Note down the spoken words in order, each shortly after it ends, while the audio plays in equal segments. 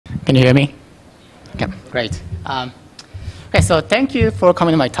Can you hear me? Okay, great. Okay, so thank you for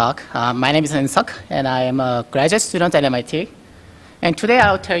coming to my talk. My name is Insuk, and I am a graduate student at MIT. And today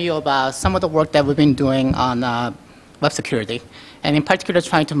I'll tell you about some of the work that we've been doing on web security, and in particular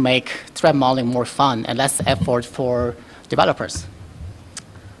trying to make threat modeling more fun and less effort for developers.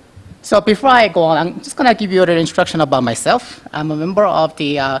 So before I go on, I'm just going to give you a little introduction about myself. I'm a member of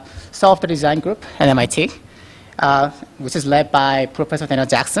the software design group at MIT, which is led by Professor Daniel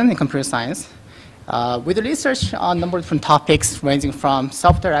Jackson in computer science. We do research on a number of different topics ranging from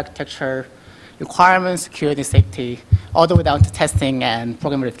software architecture, requirements, security, safety, all the way down to testing and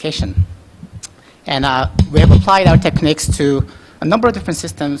program verification. And we have applied our techniques to a number of different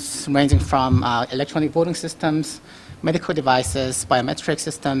systems ranging from electronic voting systems, medical devices, biometric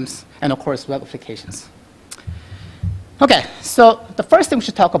systems, and of course web applications. Okay, so the first thing we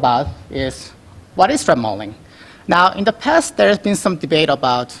should talk about is what is threat modeling? Now, in the past, there has been some debate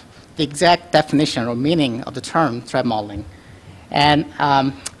about the exact definition or meaning of the term threat modeling. And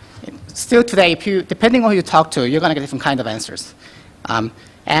still today, depending on who you talk to, you're going to get different kind of answers.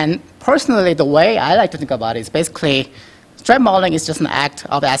 And personally, the way I like to think about it is basically threat modeling is just an act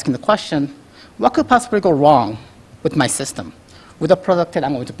of asking the question, what could possibly go wrong with my system, with the product that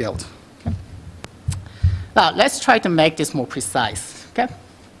I'm going to build? Okay? Now, let's try to make this more precise. Okay?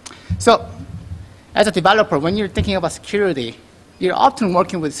 So, as a developer, when you're thinking about security, you're often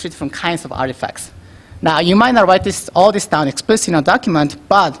working with three different kinds of artifacts. Now, you might not write all this down explicitly in a document,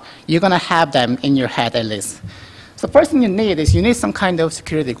 but you're going to have them in your head at least. So the first thing you need is you need some kind of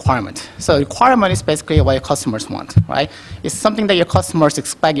security requirement. So requirement is basically what your customers want, right? It's something that your customers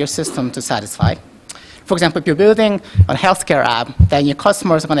expect your system to satisfy. For example, if you're building a healthcare app, then your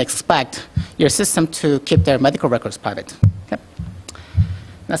customers are going to expect your system to keep their medical records private. Okay?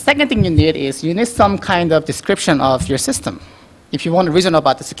 The second thing you need is you need some kind of description of your system. If you want to reason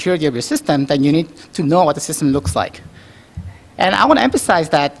about the security of your system, then you need to know what the system looks like. And I want to emphasize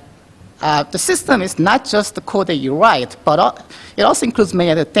that the system is not just the code that you write, but it also includes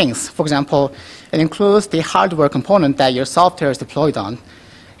many other things. For example, it includes the hardware component that your software is deployed on.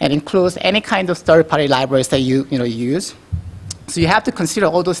 It includes any kind of third-party libraries that you use. So you have to consider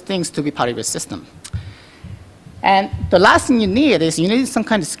all those things to be part of your system. And the last thing you need is you need some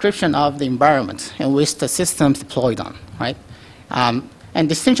kind of description of the environment in which the system is deployed on, right? And the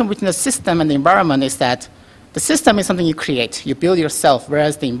distinction between the system and the environment is that the system is something you create, you build yourself,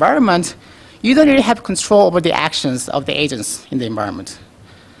 whereas the environment, you don't really have control over the actions of the agents in the environment.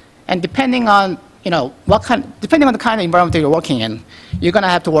 And depending on depending on the kind of environment that you're working in, you're going to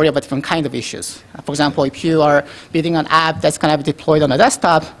have to worry about different kind of issues. For example, if you are building an app that's going to be deployed on a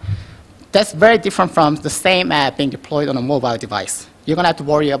desktop, that's very different from the same app being deployed on a mobile device. You're going to have to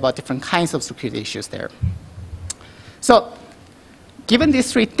worry about different kinds of security issues there. So, given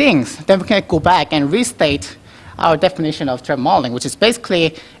these three things, then we can go back and restate our definition of threat modeling, which is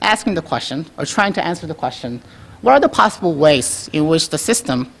basically asking the question, or trying to answer the question, what are the possible ways in which the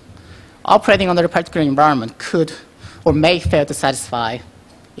system operating under a particular environment could or may fail to satisfy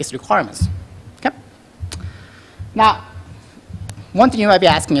its requirements? Okay? Now, one thing you might be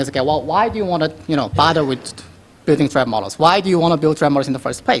asking is, okay, well, why do you want to bother with building threat models? Why do you want to build threat models in the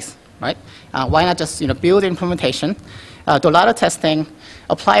first place? Right? Why not just build implementation, do a lot of testing,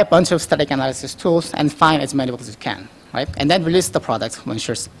 apply a bunch of static analysis tools, and find as many bugs as you can, right? And then release the product once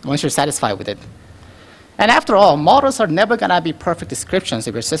you're satisfied with it. And after all, models are never going to be perfect descriptions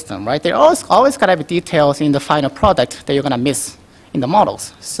of your system, right? They're always going to be details in the final product that you're going to miss in the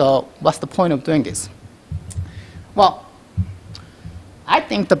models. So what's the point of doing this? Well, I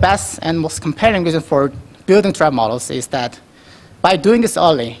think the best and most compelling reason for building threat models is that by doing this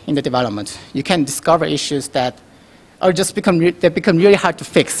early in the development, you can discover issues that become really hard to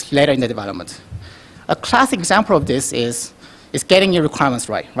fix later in the development. A classic example of this is getting your requirements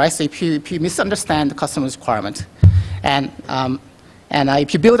right? So if you misunderstand the customer's requirement, and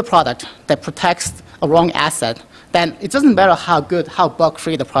if you build a product that protects a wrong asset, then it doesn't matter how good, how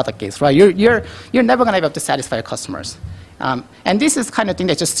bug-free the product is, right? You're never going to be able to satisfy your customers. And this is the kind of thing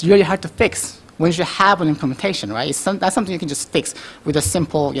that's just really hard to fix once you have an implementation, right? That's something you can just fix with a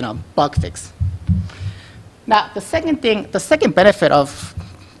simple, bug fix. Now, the second benefit of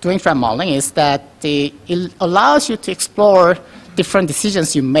doing threat modeling is that it allows you to explore different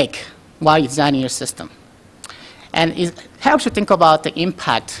decisions you make while you're designing your system. And it helps you think about the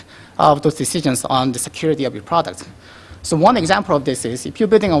impact of those decisions on the security of your product. So one example of this is if you're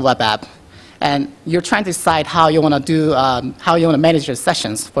building a web app and you're trying to decide how you want to manage your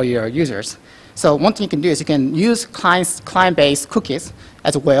sessions for your users. So one thing you can do is you can use client-based cookies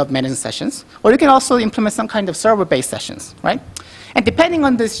as a way of managing sessions, or you can also implement some kind of server-based sessions, right? And depending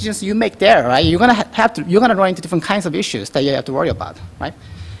on the decisions you make there, right, you're going to run into different kinds of issues that you have to worry about, right?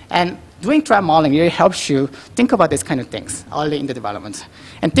 And doing threat modeling really helps you think about these kind of things early in the development,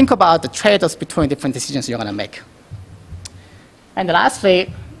 and think about the trade-offs between different decisions you're going to make. And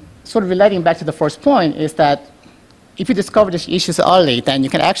lastly, sort of relating back to the first point, is that if you discover these issues early, then you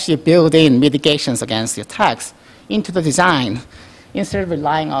can actually build in mitigations against the attacks into the design instead of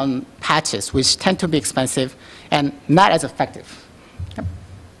relying on patches, which tend to be expensive and not as effective. Okay.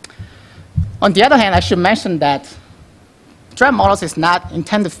 On the other hand, I should mention that threat models is not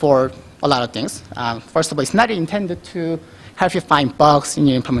intended for a lot of things. First of all, it's not intended to help you find bugs in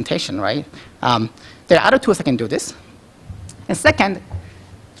your implementation, right? There are other tools that can do this. And second,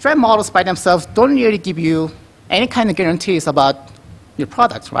 threat models by themselves don't really give you any kind of guarantees about your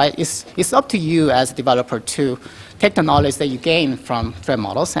product, right? It's up to you as a developer to take the knowledge that you gain from threat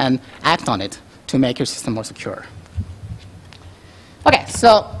models and act on it to make your system more secure. Okay,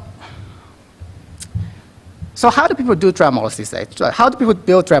 so how do people do threat models these days? How do people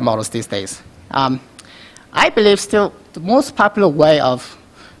build threat models these days? I believe still the most popular way of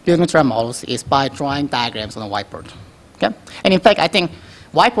building threat models is by drawing diagrams on a whiteboard. Okay? And in fact, I think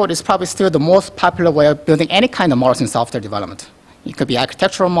whiteboard is probably still the most popular way of building any kind of models in software development. It could be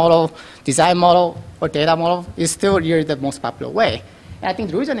architectural model, design model, or data model. It's still really the most popular way. And I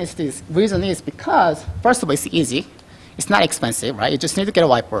think the reason is because, first of all, it's easy. It's not expensive, right? You just need to get a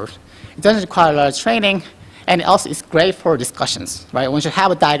whiteboard. It doesn't require a lot of training. And also, it's great for discussions, right? Once you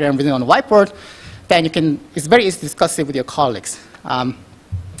have a diagram written on the whiteboard, then it's very easy to discuss it with your colleagues. But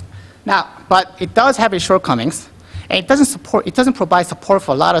it does have its shortcomings. And it doesn't provide support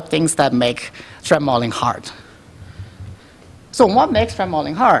for a lot of things that make threat modeling hard. So what makes threat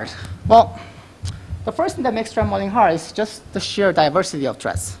modeling hard? Well, the first thing that makes threat modeling hard is just the sheer diversity of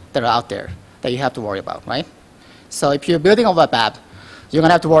threats that are out there that you have to worry about, right? So if you're building a web app, you're going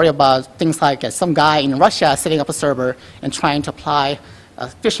to have to worry about things like some guy in Russia setting up a server and trying to apply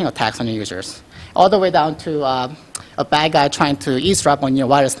phishing attacks on your users, all the way down to a bad guy trying to eavesdrop on your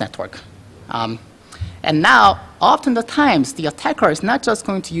wireless network. And now, often the times, the attacker is not just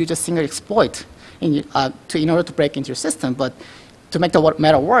going to use a single exploit in order to break into your system, but to make the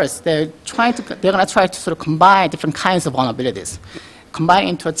matter worse, they're going to try to sort of combine different kinds of vulnerabilities, combine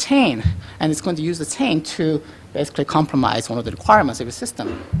into a chain, and it's going to use the chain to basically compromise one of the requirements of your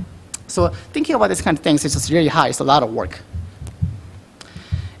system. So thinking about these kind of things is just really hard. It's a lot of work.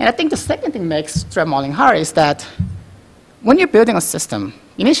 And I think the second thing that makes threat modeling hard is that when you're building a system,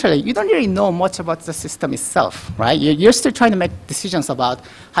 initially, you don't really know much about the system itself, right? You're still trying to make decisions about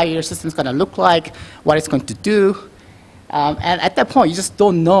how your system is going to look like, what it's going to do. And at that point, you just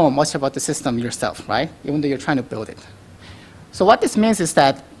don't know much about the system yourself, right? Even though you're trying to build it. So what this means is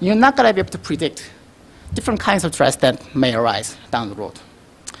that you're not going to be able to predict different kinds of threats that may arise down the road.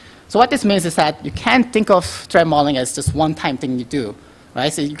 So what this means is that you can't think of threat modeling as just one-time thing you do,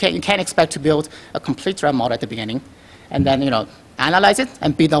 right? So you can't expect to build a complete threat model at the beginning and then, analyze it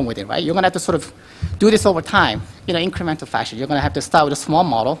and be done with it, right? You're going to have to sort of do this over time, incremental fashion. You're going to have to start with a small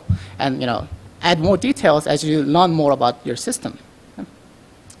model and, add more details as you learn more about your system. Okay?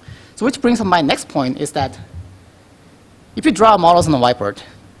 So which brings up my next point is that if you draw models on the whiteboard,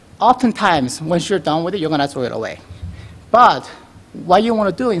 oftentimes, once you're done with it, you're going to throw it away. But what you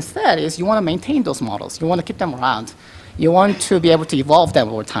want to do instead is you want to maintain those models. You want to keep them around. You want to be able to evolve them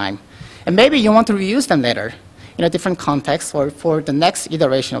over time. And maybe you want to reuse them later in a different context or for the next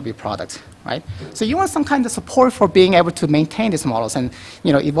iteration of your product, right? So you want some kind of support for being able to maintain these models and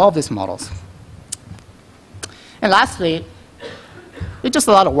evolve these models. And lastly, it's just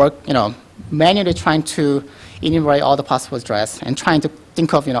a lot of work, manually trying to enumerate all the possible threats and trying to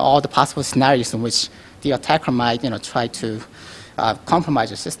think of all the possible scenarios in which the attacker might try to compromise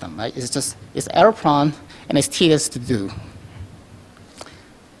your system, right? It's error prone and it's tedious to do.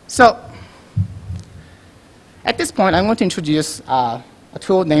 So at this point, I'm going to introduce a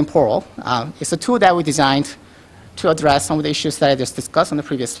tool named Portal. It's a tool that we designed to address some of the issues that I just discussed on the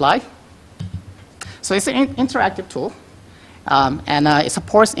previous slide. So it's an interactive tool, and it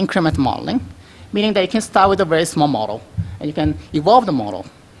supports incremental modeling, meaning that you can start with a very small model, and you can evolve the model,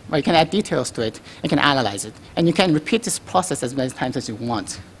 or you can add details to it, you can analyze it, and you can repeat this process as many times as you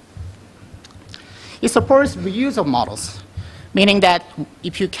want. It supports reuse of models, meaning that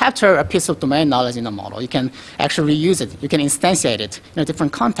if you capture a piece of domain knowledge in a model, you can actually reuse it. You can instantiate it in a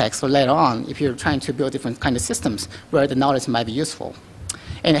different context or later on if you're trying to build different kind of systems where the knowledge might be useful.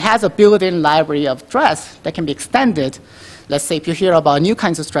 And it has a built-in library of threats that can be extended. Let's say if you hear about new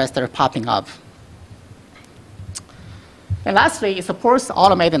kinds of threats that are popping up. And lastly, it supports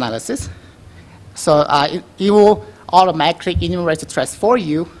automated analysis. So it will automatically enumerate the threats for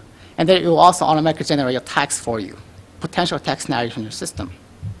you, and then it will also automatically generate attacks for you, potential attack scenarios in your system.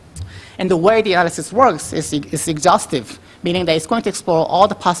 And the way the analysis works is exhaustive, meaning that it's going to explore all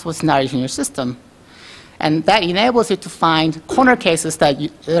the possible scenarios in your system. And that enables you to find corner cases that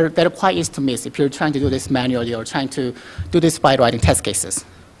are quite easy to miss if you're trying to do this manually or trying to do this by writing test cases.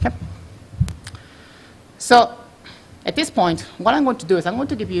 Okay? So at this point, what I'm going to do is I'm going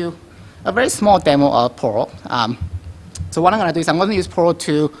to give you a very small demo of Poro. So what I'm going to do is I'm going to use Poro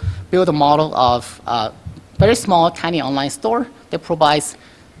to build a model of a very small, tiny online store that provides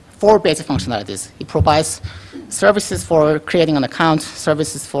 4 basic functionalities. It provides services for creating an account,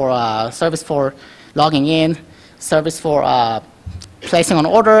 service for logging in, service for placing an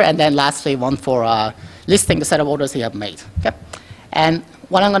order, and then lastly, one for listing the set of orders you have made. Okay? And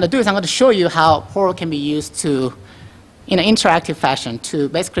what I'm going to do is I'm going to show you how Poro can be used to, in an interactive fashion, to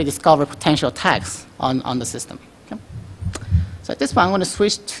basically discover potential attacks on the system. Okay? So at this point, I'm going to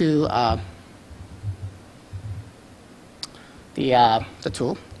switch to the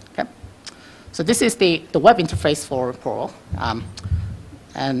tool. Okay? So this is the web interface for Poro.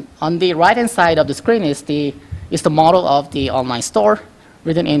 And on the right-hand side of the screen is the model of the online store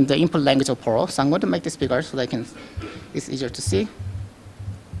written in the input language of Poro. So I'm going to make this bigger so that it's easier to see.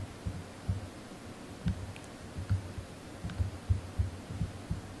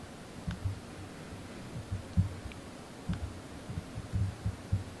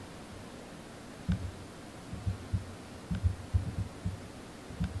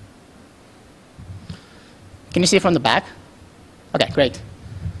 Can you see from the back? Okay, great.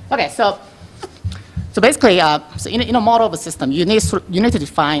 Okay, so basically, in a model of a system, you need to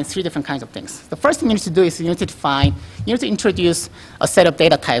define 3 different kinds of things. The first thing you need to do is you need to introduce a set of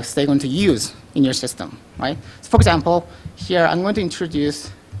data types that you're going to use in your system, right? So for example, here I'm going to introduce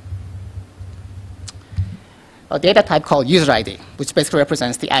a data type called user ID, which basically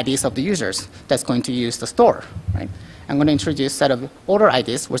represents the IDs of the users that's going to use the store, right? I'm going to introduce a set of order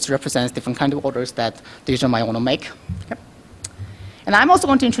IDs, which represents different kinds of orders that the user might want to make. Okay? And I'm also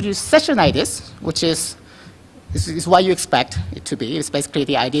going to introduce session IDs, which is what you expect it to be. It's basically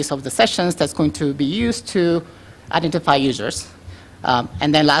the IDs of the sessions that's going to be used to identify users.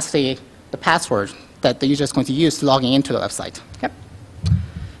 And then lastly, the password that the user is going to use logging into the website. Okay?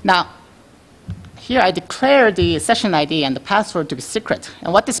 Now, here I declare the session ID and the password to be secret.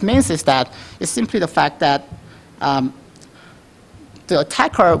 And what this means is that it's simply the fact that the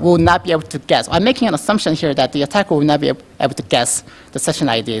attacker will not be able to guess. I'm making an assumption here that the attacker will not be able to guess the session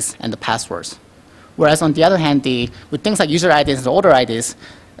IDs and the passwords. Whereas on the other hand, with things like user IDs and order IDs,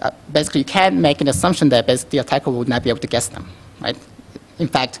 basically you can make an assumption that the attacker will not be able to guess them, right? In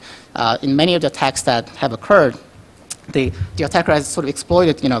fact, in many of the attacks that have occurred, the attacker has sort of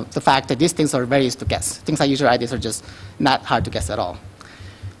exploited, the fact that these things are very easy to guess. Things like user IDs are just not hard to guess at all.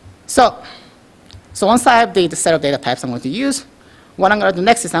 So once I have the set of data types I'm going to use, what I'm going to do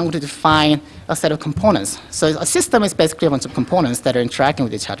next is I'm going to define a set of components. So a system is basically a bunch of components that are interacting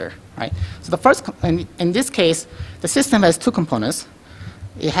with each other, right? So the first, in this case, the system has 2 components.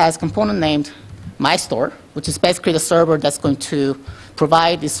 It has a component named MyStore, which is basically the server that's going to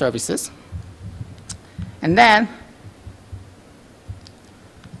provide these services. And then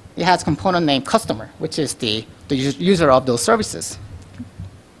it has a component named Customer, which is the user of those services.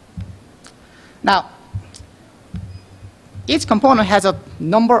 Now, each component has a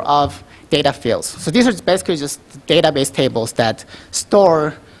number of data fields. So these are basically just database tables that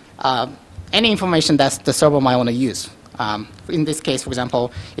store any information that the server might want to use. In this case, for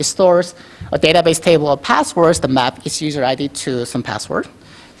example, it stores a database table of passwords that map each user ID to some password.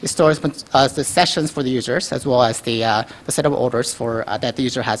 It stores the sessions for the users, as well as the set of orders that the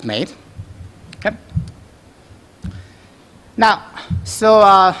user has made. Okay. Now,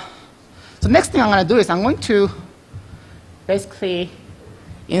 so next thing I'm going to do is I'm going to basically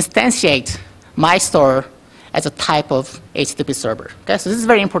instantiate MyStore as a type of HTTP server. Okay, so this is a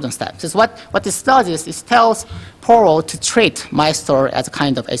very important step. So what this does is it tells Poro to treat MyStore as a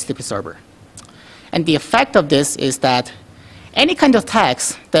kind of HTTP server. And the effect of this is that any kind of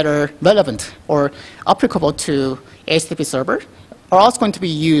tags that are relevant or applicable to HTTP server are also going to be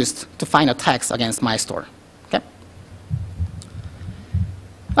used to find attacks against MyStore. Okay?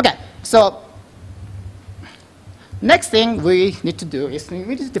 Okay, so next thing we need to do is we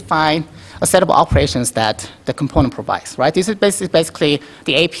need to define a set of operations that the component provides, right? This is basically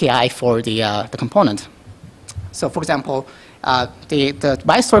the API for the component. So for example, the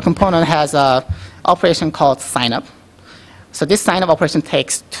MyStore component has an operation called signup. So this signup operation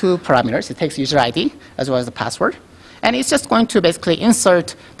takes 2 parameters. It takes user ID as well as the password. And it's just going to basically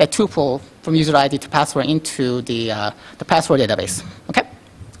insert the tuple from user ID to password into the password database. Okay?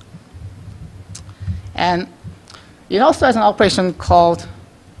 And it also has an operation called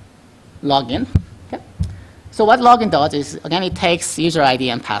login. Okay? So what login does is, again, it takes user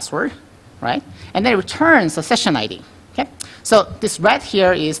ID and password, right? And then it returns a session ID. Okay? So this red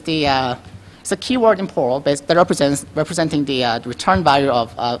here is it's a keyword in Portal that representing the return value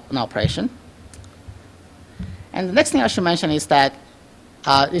of an operation. And the next thing I should mention is that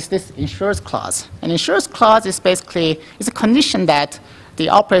is this ensures clause. An ensures clause is basically is a condition that the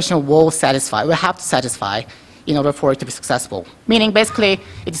operation will have to satisfy in order for it to be successful. Meaning, basically,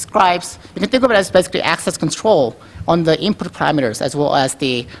 it describes, you can think of it as basically access control on the input parameters as well as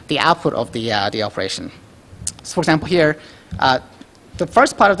the output of the operation. So, for example, here, the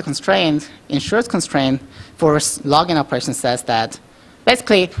first part of the constraint, ensures constraint for login operation says that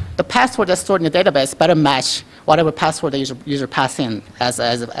basically the password that's stored in the database better match whatever password the user passed in as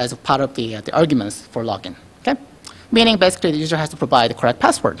a part of the arguments for login. Okay? Meaning, basically, the user has to provide the correct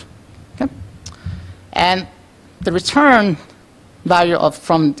password. Okay? And the return value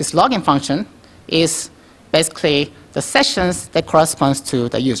from this login function is basically the sessions that corresponds to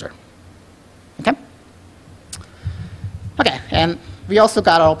the user. Okay? Okay, and we also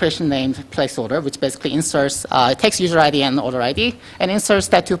got an operation named placeholder, which basically inserts, it takes user ID and order ID, and inserts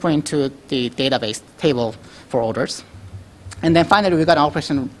that tuple into the database table for orders. And then finally, we got an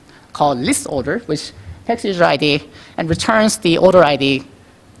operation called list order, which takes user ID and returns the order ID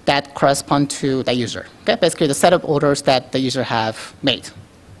that correspond to the user. Okay, basically the set of orders that the user have made.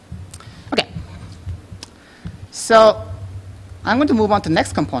 Okay, so I'm going to move on to the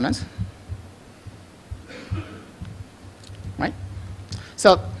next component. Right?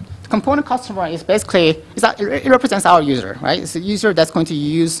 So the component customer is basically, it represents our user, right? It's a user that's going to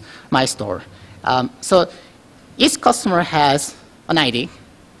use my store. So each customer has an ID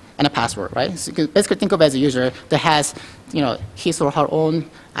and a password, right? So you can basically think of it as a user that has, his or her own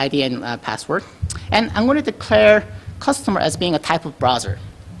ID and password. And I'm going to declare customer as being a type of browser.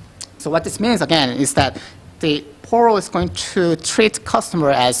 So what this means, again, is that the Portal is going to treat customer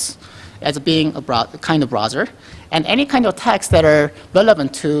as being a kind of browser. And any kind of tags that are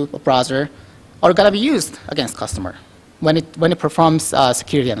relevant to a browser are going to be used against customer when it performs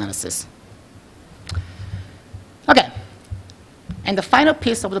security analysis. Okay. And the final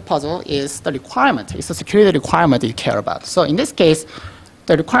piece of the puzzle is the requirement. It's a security requirement that you care about. So in this case,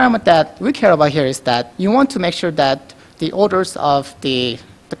 the requirement that we care about here is that you want to make sure that the orders of the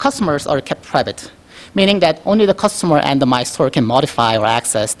customers are kept private, meaning that only the customer and the My Store can modify or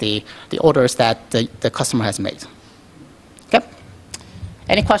access the orders that the customer has made. Okay?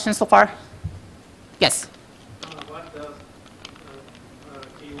 Any questions so far? Yes? What does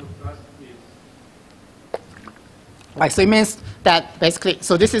keyword trust mean? Right, so it means that basically,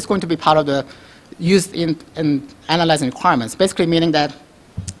 so this is going to be part of the used in analyzing requirements, basically meaning that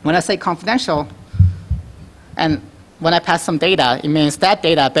when I say confidential and when I pass some data, it means that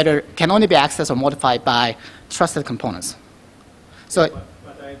data can only be accessed or modified by trusted components. So,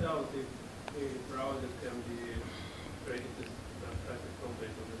 but I doubt if a browser can be treated as trusted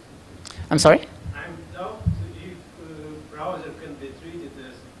component on the system. I'm sorry? I doubt if a browser can be treated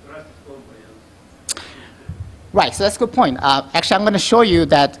as trusted component. Right, so that's a good point. Actually, I'm going to show you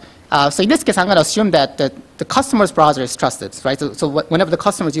that. So in this case, I'm going to assume that the customer's browser is trusted, right? So whenever the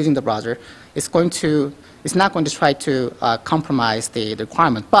customer is using the browser, it's not going to try to compromise the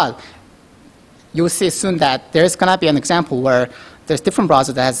requirement. But you will see soon that there's going to be an example where there's different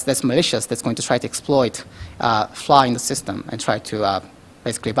browser that's malicious that's going to try to exploit flaw in the system and try to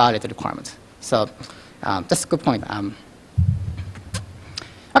basically violate the requirement. So that's a good point.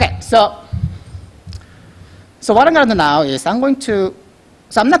 Okay, so what I'm going to do now is I'm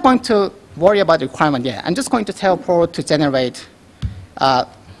not going to worry about the requirement yet. I'm just going to tell Portal to generate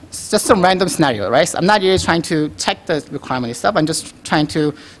just some random scenario, right? So I'm not really trying to check the requirement itself. I'm just trying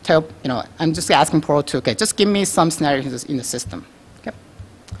to tell, I'm just asking Portal to, okay, just give me some scenarios in the system. Okay.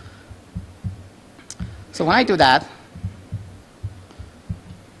 So when I do that,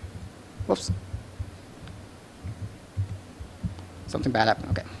 whoops, something bad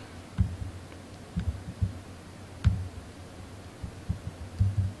happened. Okay.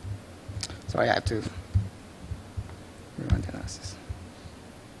 Sorry, I have to rerun the analysis.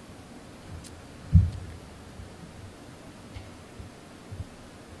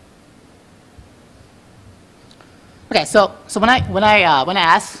 Okay, so when I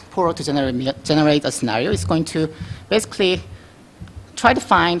ask Portal to generate a scenario, it's going to basically try to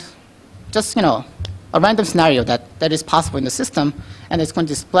find just a random scenario that is possible in the system, and it's going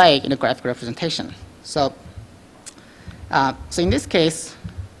to display in a graphical representation. So So in this case,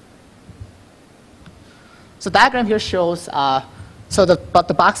 so diagram here shows, so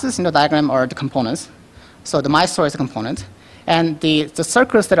the boxes in the diagram are the components. So the my store is a component. And the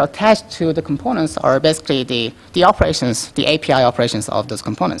circles that are attached to the components are basically the operations, the API operations of those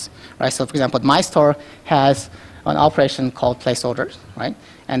components, right? So for example, my store has an operation called place order, right?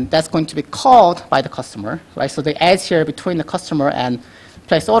 And that's going to be called by the customer, right? So the edge here between the customer and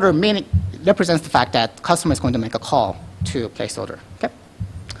place order meaning represents the fact that the customer is going to make a call to place order, okay?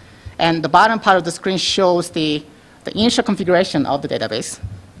 And the bottom part of the screen shows the initial configuration of the database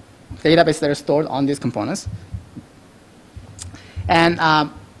that are stored on these components. And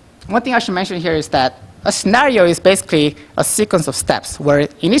one thing I should mention here is that a scenario is basically a sequence of steps where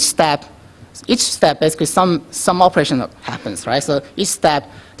in each step basically some operation happens, right? So each step,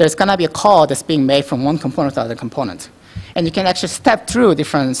 there's going to be a call that's being made from one component to other component. And you can actually step through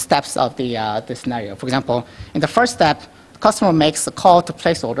different steps of the scenario. For example, in the first step, the customer makes a call to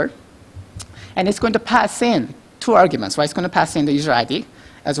place order, and it's going to pass in 2 arguments, right? It's going to pass in the user ID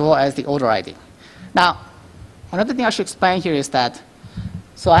as well as the order ID. Now, another thing I should explain here is that,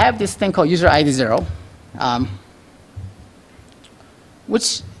 so I have this thing called user ID 0,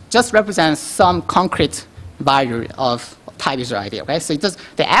 which just represents some concrete value of type user ID, okay? So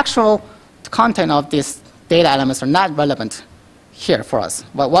the actual content of these data elements are not relevant here for us.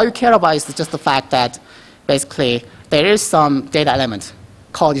 But what we care about is just the fact that basically there is some data element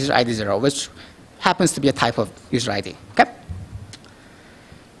called user ID 0, which happens to be a type of user ID, okay?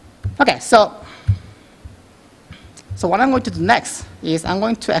 Okay, so what I'm going to do next is I'm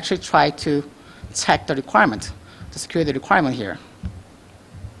going to actually try to check the requirement, the security requirement here.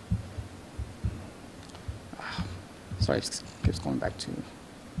 Sorry, it keeps going back to.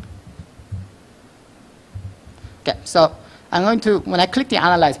 Okay, so I'm going to, when I click the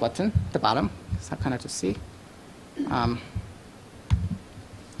Analyze button at the bottom, so kind of to see, I'm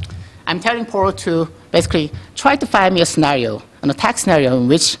telling Portal to basically try to find me a scenario, an attack scenario in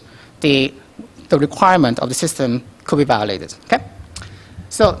which the requirement of the system could be violated, okay?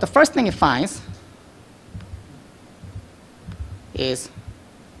 So the first thing it finds is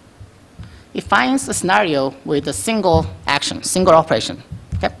it finds a scenario with a single action, single operation,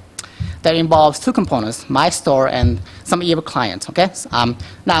 okay? That involves 2 components, my store and some evil client, okay?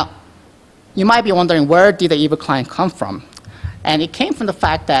 Now, you might be wondering where did the evil client come from? And it came from the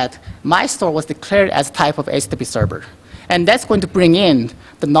fact that my store was declared as a type of HTTP server. And that's going to bring in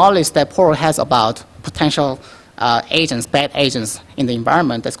the knowledge that Portal has about potential agents, bad agents in the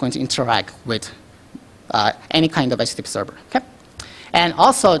environment that's going to interact with any kind of HTTP server, okay? And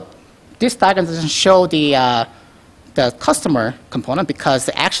also, this diagram doesn't show the customer component because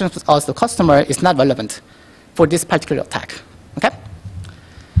the action of the customer is not relevant for this particular attack, okay?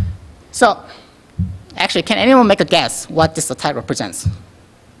 So, actually, can anyone make a guess what this attack represents?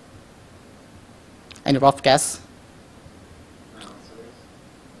 Any rough guess?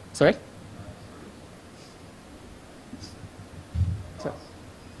 Sorry?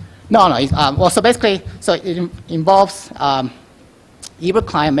 No. Well, so basically, so it involves evil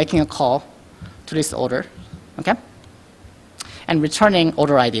client making a call to this order, okay? And returning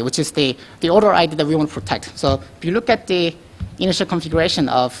order ID, which is the order ID that we want to protect. So if you look at the initial configuration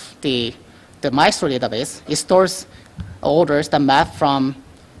of the MyStore database, it stores orders that map from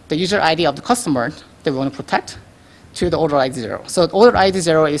the user ID of the customer that we want to protect to the order ID 0. So order ID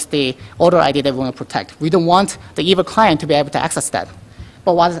 0 is the order ID that we want to protect. We don't want the evil client to be able to access that.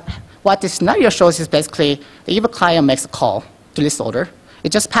 But what this scenario shows is basically the evil client makes a call to this order.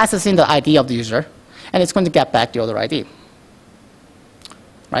 It just passes in the ID of the user, and it's going to get back the order ID,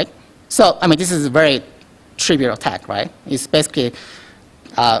 right? So, I mean, this is a very trivial attack, right? It's basically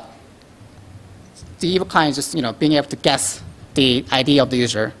the evil client just, being able to guess the ID of the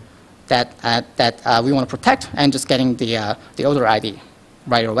user that we want to protect and just getting the order ID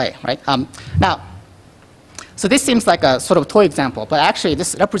right away, right? Now, so this seems like a sort of toy example, but actually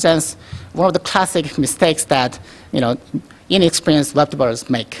this represents one of the classic mistakes that, inexperienced web developers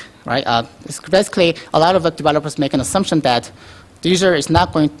make, right? It's basically a lot of web developers make an assumption that the user is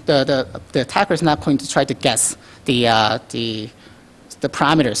not going, the attacker is not going to try to guess the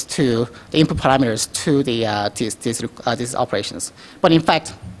parameters to the input parameters to these operations. But in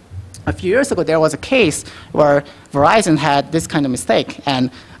fact, a few years ago, there was a case where Verizon had this kind of mistake,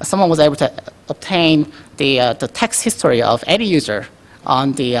 and someone was able to obtain the text history of any user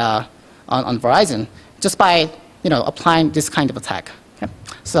on Verizon just by applying this kind of attack. Okay?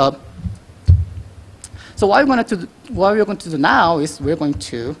 So what we're going to do now is we're going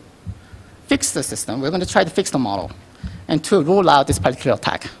to fix the system. We're going to try to fix the model and to rule out this particular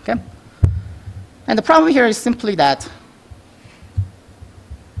attack. Okay? And the problem here is simply that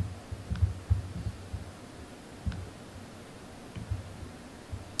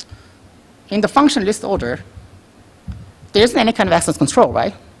in the function list order, there isn't any kind of access control,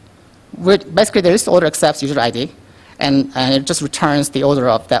 right? Basically, the list order accepts user ID, and it just returns the order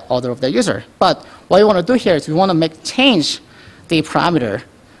of the user. But what we want to do here is we want to change the parameter.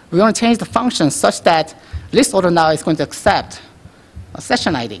 We want to change the function such that list order now is going to accept a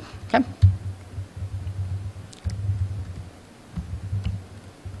session ID. Okay?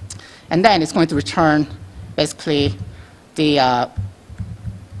 And then it's going to return basically the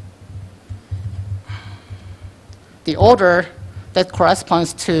order that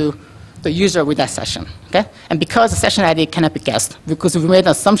corresponds to the user with that session. Okay? And because the session ID cannot be guessed, because we made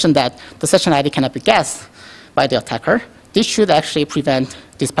an assumption that the session ID cannot be guessed by the attacker, this should actually prevent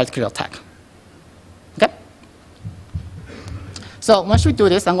this particular attack. Okay? So once we do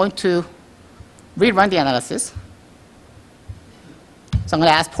this, I'm going to rerun the analysis. So I'm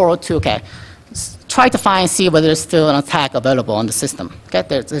going to ask Poro to, try to see whether there's still an attack available on the system. Okay?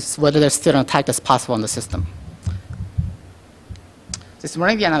 Whether there's still an attack that's possible on the system. So it's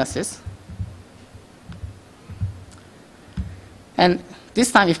running the analysis. And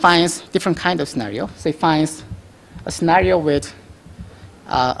this time it finds different kind of scenario. So it finds a scenario with,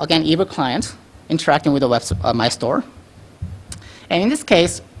 again, evil client interacting with the my store. And in this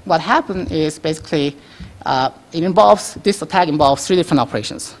case, what happened is basically this attack involves 3 different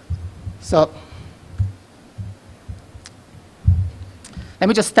operations. So let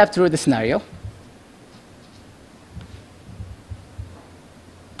me just step through the scenario.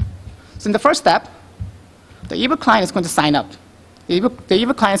 So in the first step, the evil client is going to sign up. The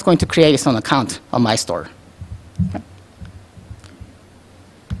evil client is going to create its own account on my store. Okay.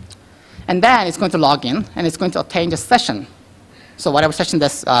 And then it's going to log in, and it's going to obtain the session. So whatever session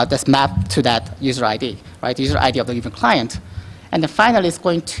that's mapped to that user ID, right? The user ID of the evil client. And then finally, it's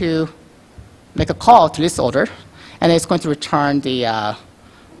going to make a call to list order, and it's going to return the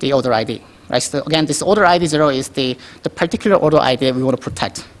order ID. Right? So again, this order ID 0 is the particular order ID that we want to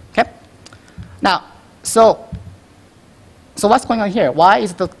protect. Okay? Now, so what's going on here? Why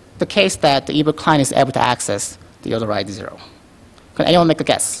is the case that the evil client is able to access the order ID 0? Can anyone make a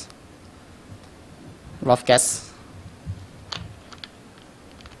guess? Rough guess?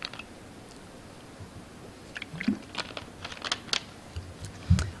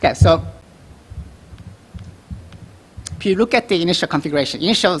 Okay, so if you look at the initial configuration,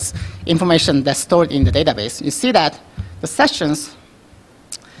 initial information that's stored in the database, you see that the sessions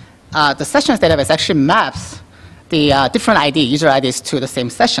database actually maps the different user IDs to the same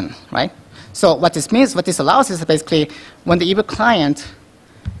session, right? So what this means, what this allows is basically when the evil client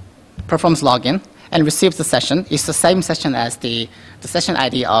performs login and receives the session, it's the same session as the session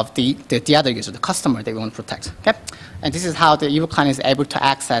ID of the other user, the customer that we want to protect. Okay? And this is how the evil client is able to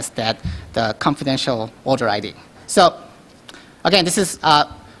access the confidential order ID. So again, this is a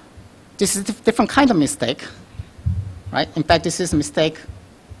different kind of mistake, right? In fact, this is a mistake.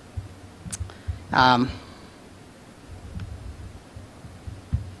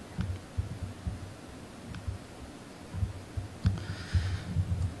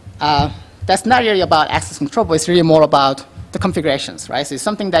 That's not really about access control, but it's really more about the configurations, right? So it's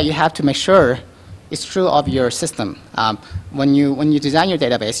something that you have to make sure is true of your system. When you design your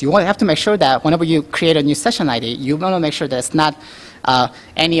database, you have to make sure that whenever you create a new session ID, you want to make sure that it's not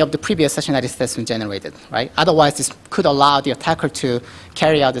any of the previous session IDs that's been generated, right? Otherwise, this could allow the attacker to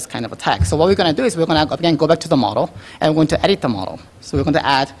carry out this kind of attack. So what we're going to do is we're going to, again, go back to the model, and we're going to edit the model. So we're going to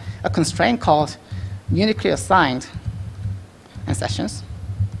add a constraint called uniquely assigned and sessions.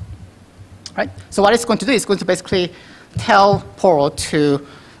 Right? So what it's going to do is going to basically tell Poro to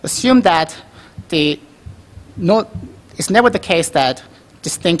assume that it's never the case that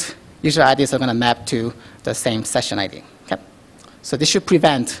distinct user IDs are going to map to the same session ID. Okay? So this should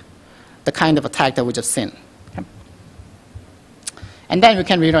prevent the kind of attack that we just seen. Okay? And then we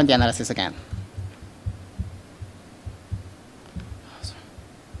can rerun the analysis again.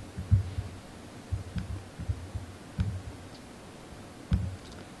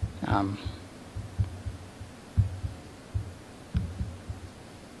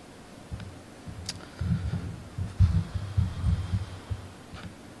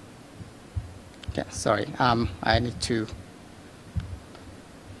 Okay, sorry. I need to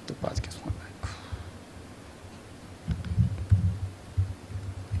do podcast one back.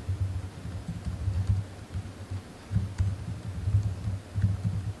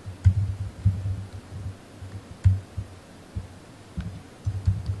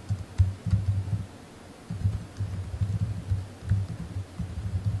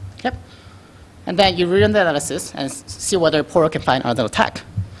 Yep. And then you rerun the analysis and see whether Poro can find another attack.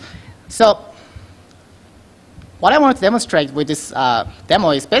 So what I want to demonstrate with this demo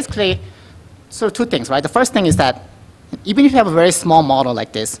is basically sort of two things, right? The first thing is that even if you have a very small model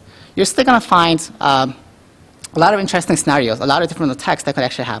like this, you're still going to find a lot of interesting scenarios, a lot of different attacks that could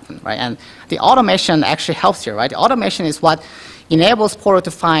actually happen, right? And the automation actually helps here, right? The automation is what enables Portal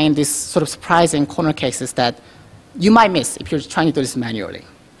to find these sort of surprising corner cases that you might miss if you're trying to do this manually,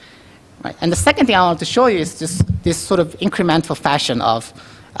 right? And the second thing I want to show you is just this sort of incremental fashion of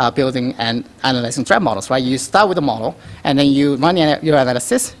building and analyzing threat models, right? You start with a model, and then you run your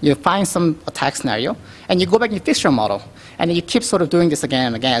analysis, you find some attack scenario, and you go back and you fix your model. And then you keep sort of doing this again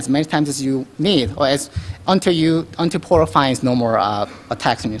and again as many times as you need, or until Portal finds no more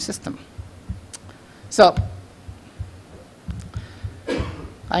attacks in your system. So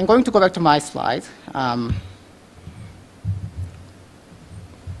I'm going to go back to my slide.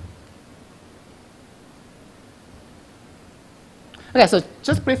 Okay, so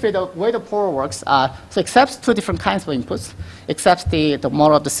just briefly, the way the Portal works, so it accepts two different kinds of inputs. It accepts the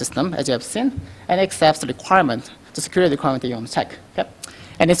model of the system, as you have seen, and it accepts the requirement, the security requirement that you want to check. Okay?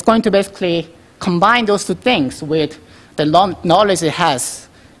 And it's going to basically combine those two things with the knowledge it has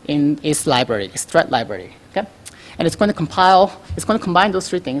in its library, its threat library. Okay? And it's going to combine those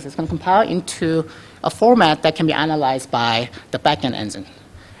three things. It's going to compile into a format that can be analyzed by the backend engine.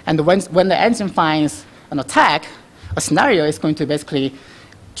 And when the engine finds an attack, a scenario is going to basically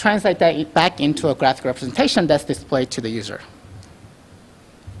translate that back into a graphic representation that's displayed to the user.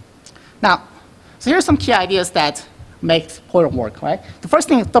 Now, so here are some key ideas that make Portal work, right? The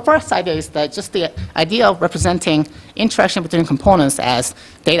first idea is that just the idea of representing interaction between components as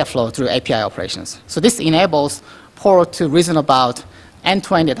data flow through API operations. So this enables Portal to reason about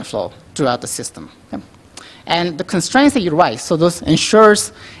end-to-end data flow throughout the system. Okay? And the constraints that you write, so those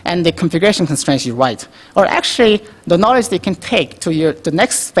ensures and the configuration constraints you write, are actually the knowledge that you can take to the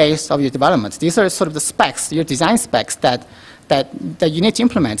next phase of your development. These are sort of the specs, your design specs that you need to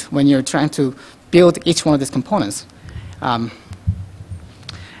implement when you're trying to build each one of these components. And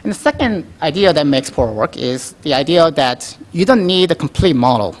the second idea that makes Portal work is the idea that you don't need a complete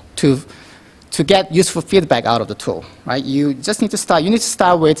model to get useful feedback out of the tool, right? You just need to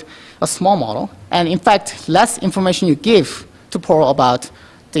start with a small model. And in fact, less information you give to Portal about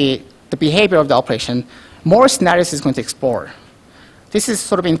the behavior of the operation, more scenarios it's going to explore. This is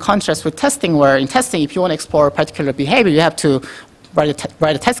sort of in contrast with testing, where in testing, if you want to explore a particular behavior, you have to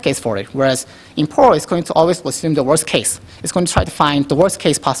write a test case for it. Whereas in Portal, it's going to always assume the worst case. It's going to try to find the worst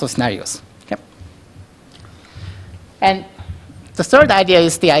case possible scenarios. Okay? And the third idea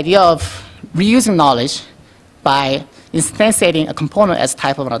is the idea of reusing knowledge by instantiating a component as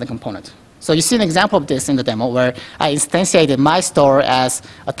type of another component. So you see an example of this in the demo where I instantiated my store as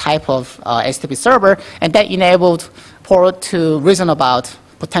a type of HTTP server, and that enabled Portal to reason about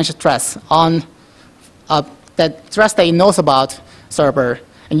potential threats on that threats that it knows about server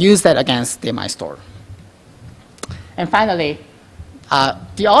and use that against the my store. And finally, the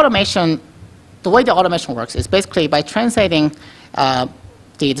way the automation works is basically by translating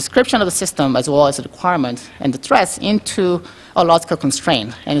the description of the system as well as the requirement and the threats into a logical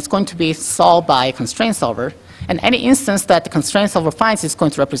constraint. And it's going to be solved by a constraint solver. And any instance that the constraint solver finds is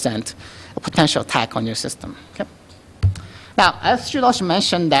going to represent a potential attack on your system. Okay? Now, I should also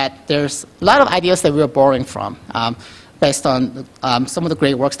mention that there's a lot of ideas that we are borrowing from based on some of the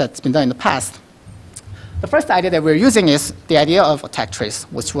great works that's been done in the past. The first idea that we're using is the idea of attack trace,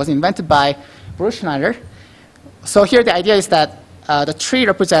 which was invented by Bruce Schneider. So here the idea is that the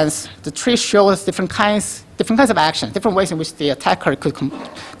tree shows different kinds of actions, different ways in which the attacker could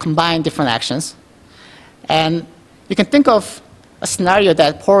combine different actions. And you can think of a scenario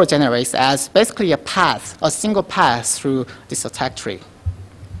that Portal generates as basically a single path through this attack tree.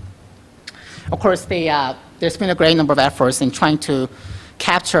 Of course, there's been a great number of efforts in trying to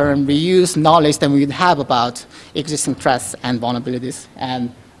capture and reuse knowledge that we would have about existing threats and vulnerabilities.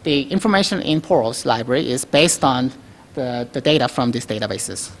 And the information in Portal's library is based on the data from these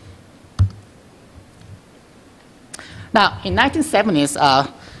databases. Now, in 1970s,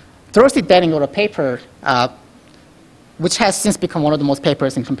 Dorothy Denning wrote a paper which has since become one of the most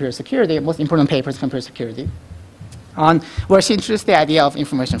papers in computer security, most important papers in computer security, where she introduced the idea of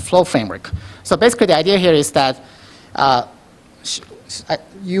information flow framework. So basically, the idea here is that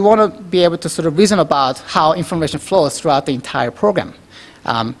you want to be able to sort of reason about how information flows throughout the entire program.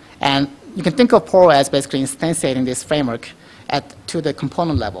 And you can think of Portal as basically instantiating this framework to the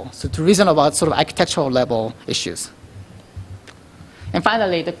component level, so to reason about sort of architectural level issues. And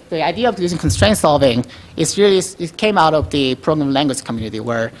finally, the idea of using constraint solving it came out of the programming language community,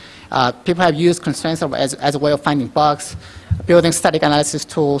 where people have used constraint solving as a way of finding bugs, building static analysis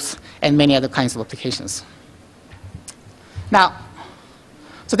tools, and many other kinds of applications. Now,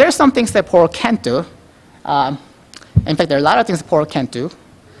 So there are some things that Portal can't do. In fact, there are a lot of things that Portal can't do.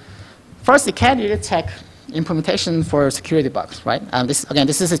 First, it can't really check implementation for security bugs, right?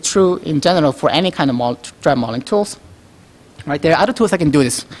 This is true in general for any kind of threat modeling tools. Right? There are other tools that can do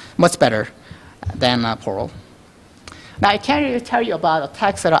this much better than Portal. Now, it can't really tell you about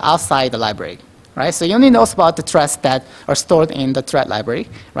attacks that are outside the library, right? So it only knows about the threats that are stored in the threat library,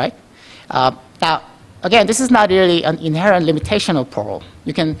 right? Now, again, this is not really an inherent limitation of Portal.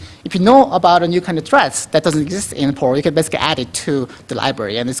 You can, if you know about a new kind of threats that doesn't exist in Portal, you can basically add it to the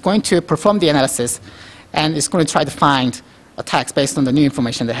library, and it's going to perform the analysis, and it's going to try to find attacks based on the new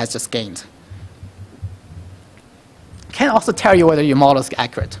information that it has just gained. It can also tell you whether your model is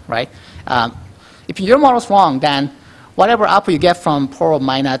accurate, right? If your model is wrong, then whatever output you get from Portal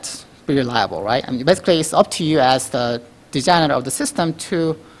might not be reliable, right? I mean, basically, it's up to you as the designer of the system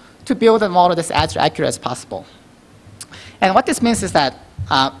to build a model that's as accurate as possible. And what this means is that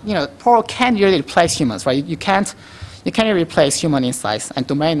Portal can't really replace humans, right? You can't really replace human insights and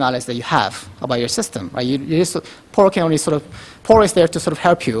domain knowledge that you have about your system, right? Portal can only Portal is there to sort of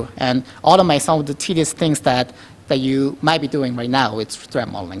help you and automate some of the tedious things that you might be doing right now with threat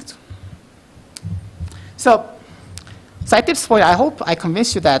modeling. So at this point, I hope I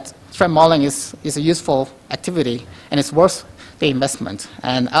convinced you that threat modeling is a useful activity and it's worth the investment.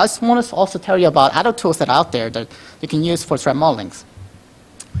 And I just want to also tell you about other tools that are out there that you can use for threat modeling.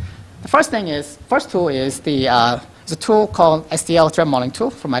 The first tool is a tool called SDL Threat Modeling Tool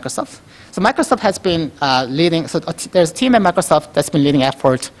from Microsoft. So Microsoft has been leading, so there's a team at Microsoft that's been leading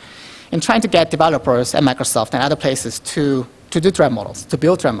effort in trying to get developers at Microsoft and other places to do threat models, to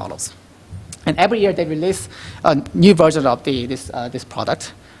build threat models. And every year they release a new version of this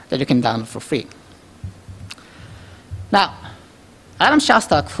product that you can download for free. Now, Adam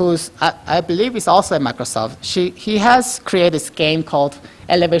Shostak, who's I believe is also at Microsoft, he has created this game called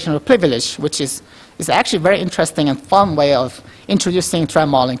Elevation of Privilege, which is actually a very interesting and fun way of introducing threat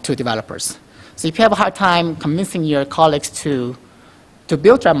modeling to developers. So if you have a hard time convincing your colleagues to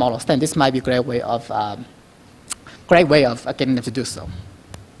build threat models, then this might be a great way of getting them to do so.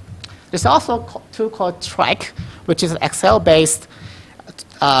 There's also a tool called Trike, which is an Excel-based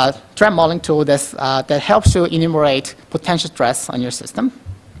threat modeling tool that helps you enumerate potential threats on your system.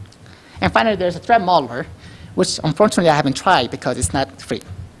 And finally, there's a threat modeler, which unfortunately I haven't tried because it's not free.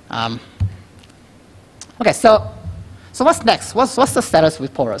 Okay, so what's next? What's the status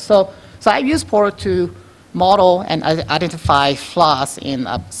with Portal? So I've used Portal to model and identify flaws in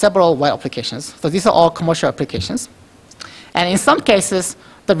several web applications. So these are all commercial applications. And in some cases,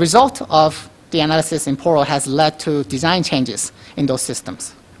 the result of the analysis in Portal has led to design changes in those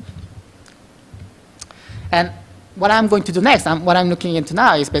systems. And what I'm going to do next, what I'm looking into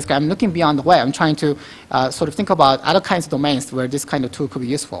now is basically I'm looking beyond the web. I'm trying to sort of think about other kinds of domains where this kind of tool could be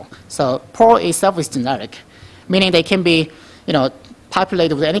useful. So Portal itself is generic, meaning they can be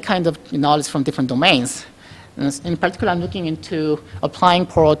populated with any kind of knowledge from different domains. And in particular, I'm looking into applying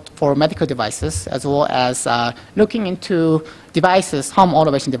Portal for medical devices, as well as looking into devices, home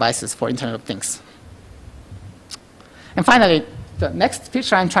automation devices for Internet of Things. And finally, the next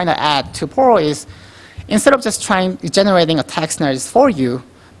feature I'm trying to add to Portal is, instead of just generating attack scenarios for you,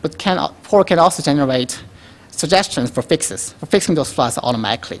 but Portal can also generate suggestions for fixes, for fixing those flaws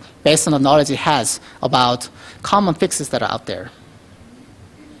automatically, based on the knowledge it has about common fixes that are out there.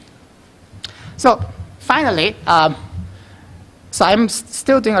 So finally, so I'm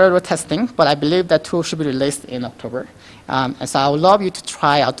still doing a little testing, but I believe that tool should be released in October. And so I would love you to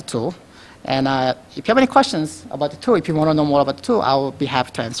try out the tool. And if you have any questions about the tool, if you want to know more about the tool, I will be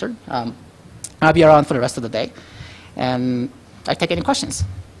happy to answer. I'll be around for the rest of the day. And I'll take any questions.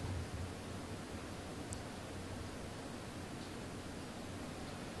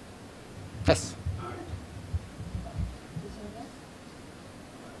 Yes?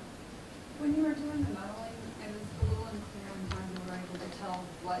 When you were doing the modeling, it was a little unclear on how you were able to tell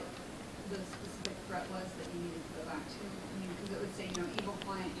what the specific threat was that you needed to go back to. I mean, because it would say, evil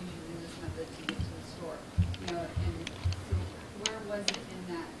client using this method to get to the store. And so where was it in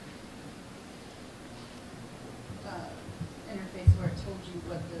that interface where it told you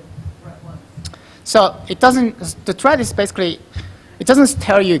what the threat was? So it doesn't, the threat is basically, it doesn't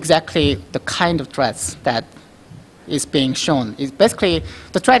tell you exactly the kind of threats that is being shown. It's basically,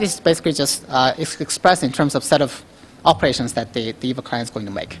 the threat is basically just it's expressed in terms of set of operations that the evil client is going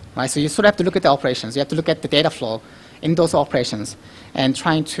to make. Right? So you sort of have to look at the operations. You have to look at the data flow in those operations and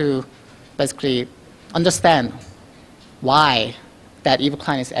trying to basically understand why that evil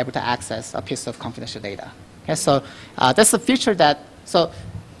client is able to access a piece of confidential data. Okay? So that's a feature that, so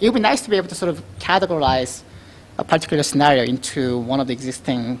it would be nice to be able to sort of categorize a particular scenario into one of the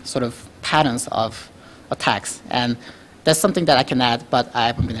existing sort of patterns of attacks. And that's something that I can add, but I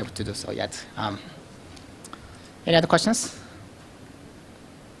haven't been able to do so yet. Any other questions?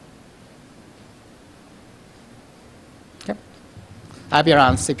 Okay. I'll be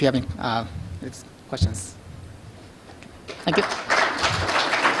around, so if you have any questions. Thank you.